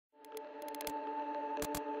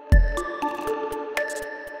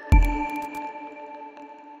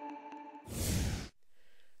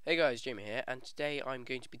Hey guys, Jamie here, and today I'm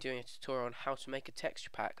going to be doing a tutorial on how to make a texture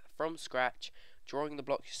pack from scratch, drawing the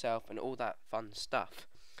blocks yourself and all that fun stuff.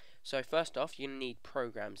 So first off, you're going to need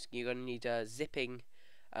programs. You're going to need zipping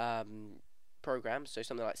programs, so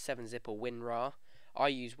something like 7-zip or WinRAR. I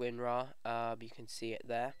use WinRAR, you can see it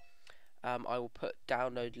there. I will put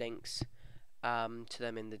download links to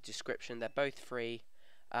them in the description. They're both free,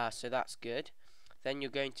 so that's good. Then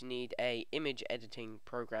you're going to need a image editing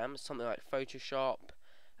program, something like Photoshop.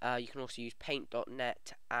 You can also use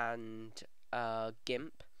paint.net and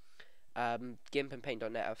GIMP. GIMP and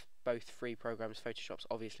paint.net are both free programs. Photoshop's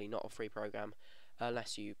obviously not a free program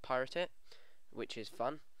unless you pirate it, which is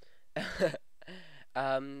fun.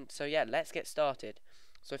 So yeah, let's get started.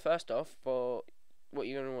 So first off, for what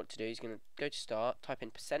you're going to want to do is going to go to start, type in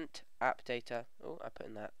 %appdata. Oh, I put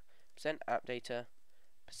in that %appdata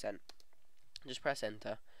 %. Just press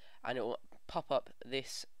enter, and it will pop up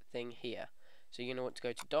this thing here. So you're going to want to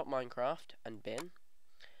go to .minecraft and bin,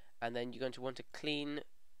 and then you're going to want a clean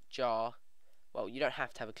jar. Well, you don't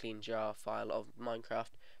have to have a clean jar file of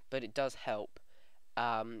Minecraft, but it does help.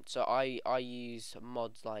 So I use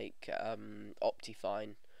mods like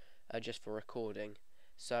Optifine just for recording.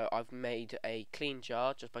 So I've made a clean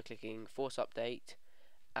jar just by clicking force update,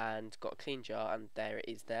 and got a clean jar, and there it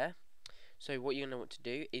is there. So what you're going to want to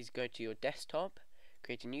do is go to your desktop,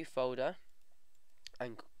 create a new folder,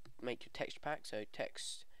 and make your texture pack. So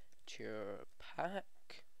texture pack,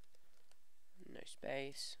 no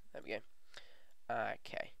space, there we go.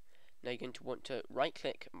 Okay, now you're going to want to right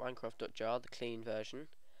click minecraft.jar, the clean version,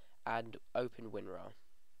 and open WinRAR.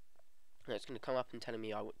 Now it's going to come up and telling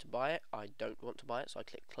me I want to buy it. I don't want to buy it, so I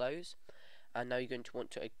click close. And now you're going to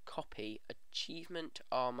want to copy achievement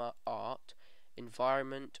armor art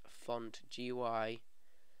environment font GUI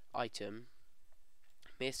item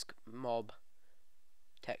misc mob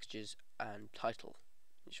textures and title.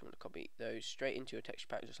 You just want to copy those straight into your texture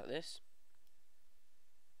pack just like this.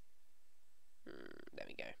 There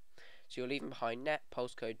we go. So you're leaving behind net,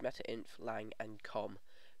 pulse code, metainf, lang and com.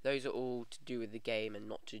 Those are all to do with the game and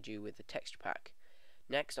not to do with the texture pack.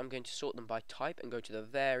 Next I'm going to sort them by type and go to the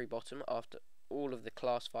very bottom after all of the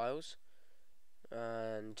class files,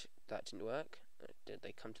 and that didn't work. Did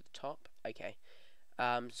they come to the top? Okay.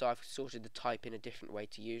 So I've sorted the type in a different way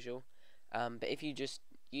to usual. But if you just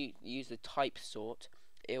use the type sort,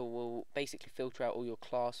 it will basically filter out all your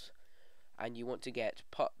class, and you want to get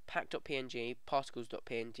pack.png,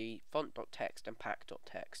 particles.png, font.txt and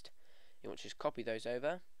pack.txt. You want to just copy those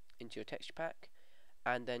over into your texture pack,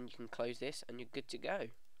 and then you can close this and you're good to go.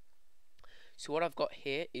 So what I've got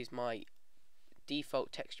here is my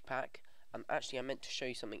default texture pack. Actually I meant to show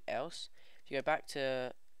you something else. If you go back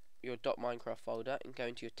to your .minecraft folder and go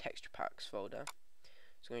into your texture packs folder,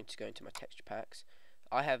 so I'm going to go into my texture packs.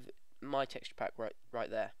 I have my texture pack right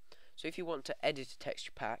there. So if you want to edit a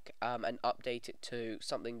texture pack and update it to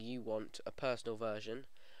something you want, a personal version,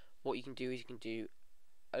 what you can do is you can do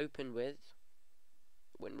open with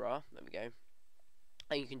WinRAR, there we go,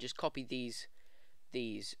 and you can just copy these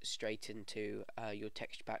straight into your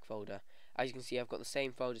texture pack folder. As you can see, I've got the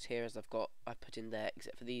same folders here as I put in there,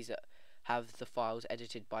 except for these that have the files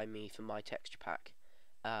edited by me for my texture pack.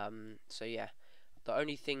 So yeah, the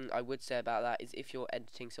only thing I would say about that is if you're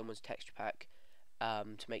editing someone's texture pack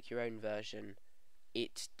to make your own version,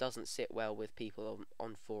 it doesn't sit well with people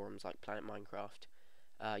on forums like Planet Minecraft.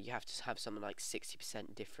 You have to have something like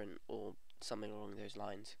 60% different or something along those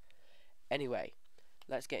lines. Anyway,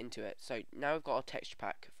 let's get into it. So now we've got our texture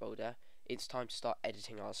pack folder, it's time to start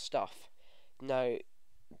editing our stuff. Now,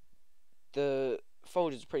 the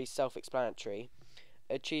folders are pretty self-explanatory.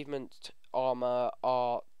 Achievement, armor,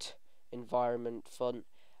 art, environment, font.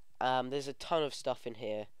 There's a ton of stuff in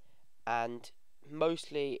here, and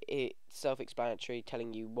mostly it's self-explanatory,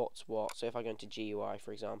 telling you what's what. So if I go into GUI,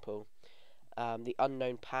 for example, the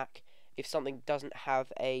unknown pack, if something doesn't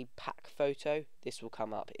have a pack photo, this will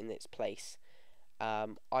come up in its place.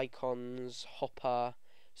 Icons, hopper,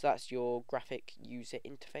 so that's your graphic user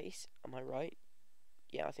interface, am I right?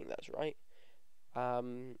 Yeah, I think that's right.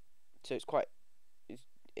 So it's quite,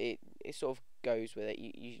 it sort of goes with it.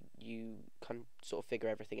 You can sort of figure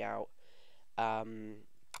everything out.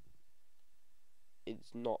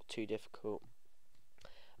 It's not too difficult.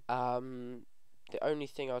 The only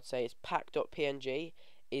thing I'd say is pack.png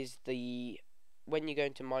is when you go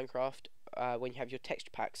into Minecraft, when you have your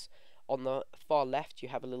texture packs, on the far left you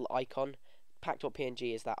have a little icon.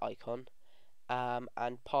 Pack.png is that icon,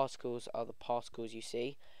 and particles are the particles you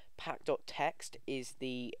see. Pack.txt is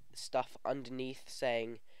the stuff underneath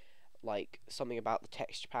saying like something about the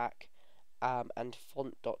texture pack, and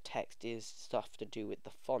font.txt is stuff to do with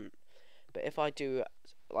the font. But if I do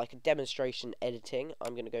like a demonstration editing,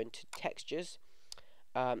 I'm going to go into textures.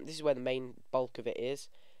 This is where the main bulk of it is.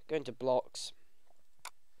 Go into blocks,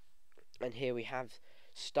 and here we have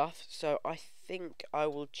stuff. So I think I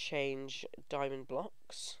will change diamond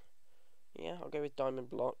blocks. Yeah, I'll go with diamond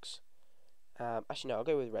blocks. Actually, no, I'll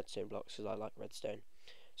go with redstone blocks because I like redstone.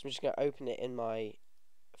 So I'm just going to open it in my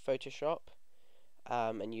Photoshop,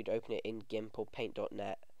 and you'd open it in GIMP or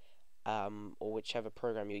Paint.net, or whichever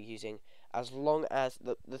program you're using. As long as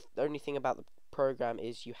the only thing about the program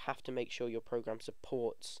is you have to make sure your program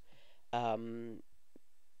supports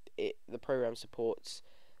the program supports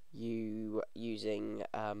you using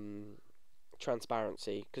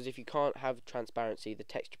transparency, because if you can't have transparency, the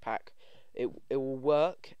texture pack it will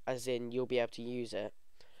work, as in you'll be able to use it,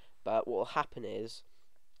 but what will happen is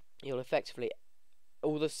you'll effectively,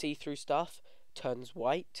 all the see-through stuff turns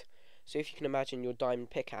white. So if you can imagine your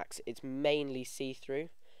diamond pickaxe, it's mainly see-through.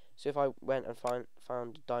 So if I went and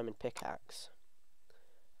found a diamond pickaxe,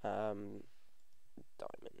 diamond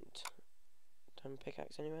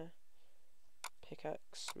pickaxe anywhere,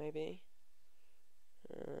 pickaxe maybe,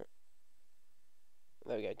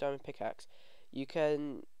 there we go, diamond pickaxe. You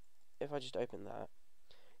can, if I just open that,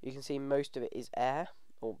 you can see most of it is air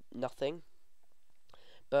or nothing,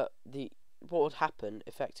 but what would happen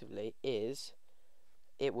effectively is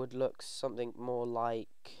it would look something more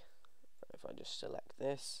like, if I just select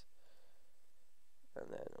this and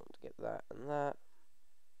then I want to get that and that,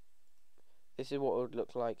 this is what it would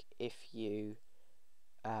look like if you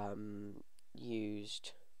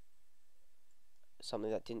used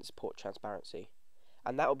something that didn't support transparency,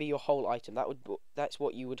 and that would be your whole item. That's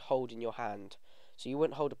what you would hold in your hand. So you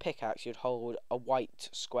wouldn't hold a pickaxe, you'd hold a white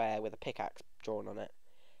square with a pickaxe drawn on it.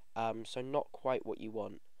 So not quite what you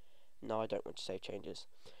want. No, I don't want to save changes.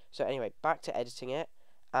 So anyway, back to editing it.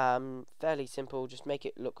 Fairly simple, just make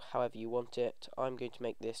it look however you want it. I'm going to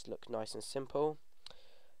make this look nice and simple.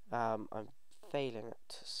 I'm failing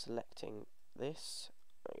at selecting this.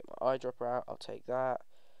 I'll get my eyedropper out, I'll take that.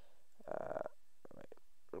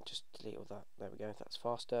 I'll just delete all that. There we go, that's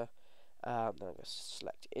faster. Then I'm going to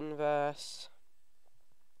select inverse.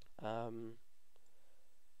 Eyedrop.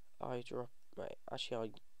 Wait,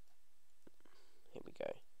 actually, here we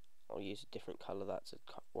go. I'll use a different colour. That's a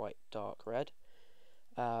white dark red.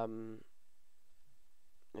 If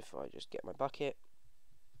I just get my bucket,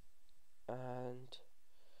 and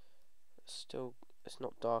still it's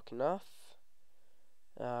not dark enough.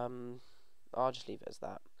 I'll just leave it as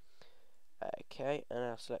that. Okay, and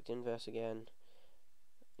I'll select inverse again.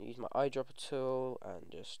 Use my eyedropper tool and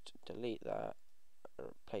just delete that and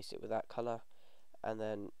replace it with that colour. And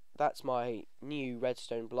then that's my new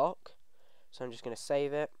redstone block. So I'm just going to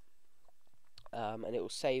save it. And it will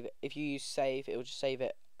save it. If you use save, it will just save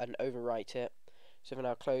it and overwrite it. So if I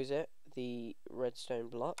now close it, the redstone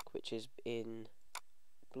block, which is in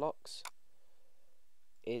blocks,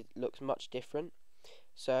 it looks much different.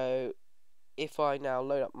 So if I now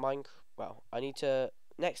load up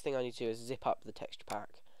next thing I need to do is zip up the texture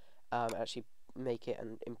pack, actually make it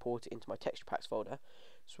and import it into my texture packs folder.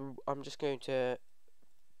 So I'm just going to,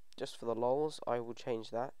 just for the lols, I will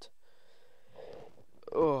change that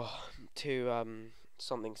to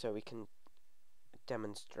something so we can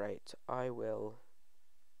demonstrate. I will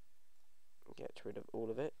get rid of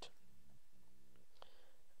all of it,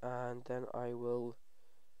 and then I will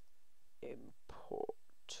import.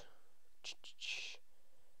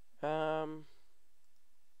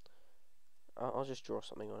 I'll just draw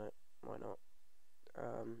something on it. Why not?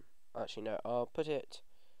 Actually, no. I'll put it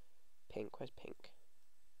pink. Where's pink?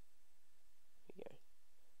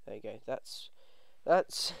 There you go. That's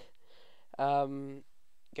going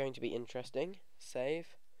to be interesting.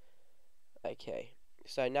 Save. Okay.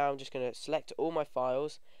 So now I'm just going to select all my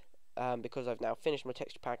files, because I've now finished my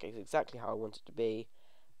texture pack. It's exactly how I want it to be.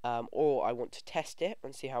 Or I want to test it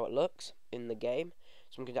and see how it looks in the game.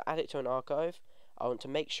 So I'm going to add it to an archive. I want to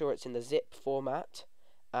make sure it's in the zip format,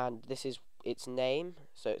 and this is its name,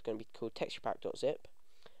 so it's going to be called texturepack.zip.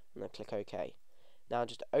 And then click OK. Now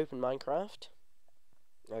just open Minecraft.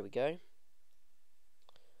 There we go.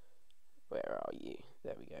 Where are you?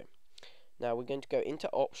 There we go. Now we're going to go into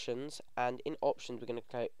options, and in options we're going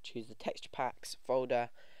to choose the texture packs folder.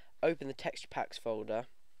 Open the texture packs folder,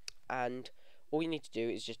 and all you need to do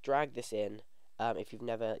is just drag this in. If you've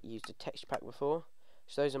never used a texture pack before,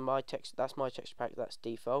 so those are my text. That's my texture pack. That's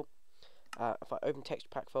default. If I open texture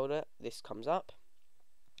pack folder, this comes up.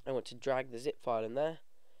 I want to drag the zip file in there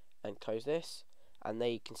and close this, and there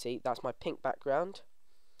you can see that's my pink background.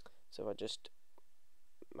 So if I just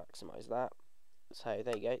maximize that. So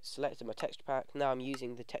there you go. Selected my texture pack. Now I'm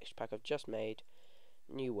using the texture pack I've just made.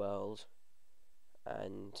 New world.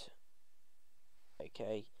 and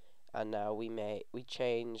okay, and now we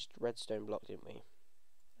changed redstone block, didn't we?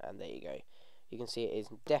 And there you go. You can see it is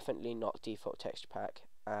definitely not default texture pack,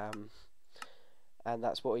 and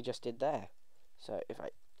that's what we just did there. So if I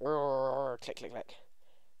click click click,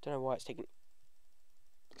 don't know why it's taking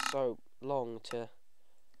so long to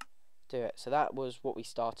do it. So that was what we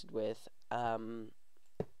started with, and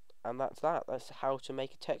that's that. That's how to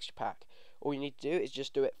make a texture pack. All you need to do is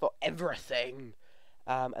just do it for everything,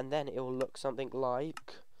 and then it will look something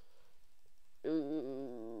like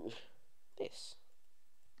this.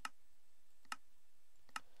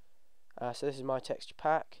 So this is my texture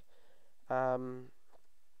pack.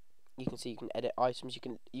 You can see you can edit items.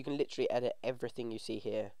 You can literally edit everything you see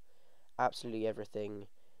here, absolutely everything,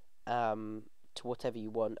 to whatever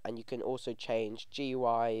you want, and you can also change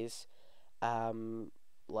GUIs,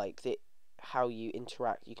 like how you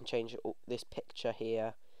interact. You can change this picture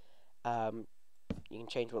here. You can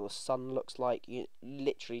change what the sun looks like. You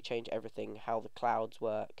literally change everything, how the clouds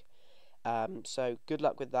work. So good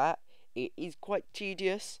luck with that. It is quite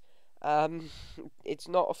tedious. It's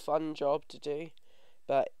not a fun job to do,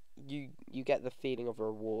 but you get the feeling of a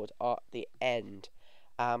reward at the end.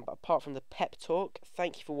 But apart from the pep talk,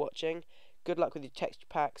 thank you for watching. Good luck with your texture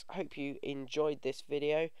packs. I hope you enjoyed this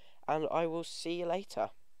video, and I will see you later.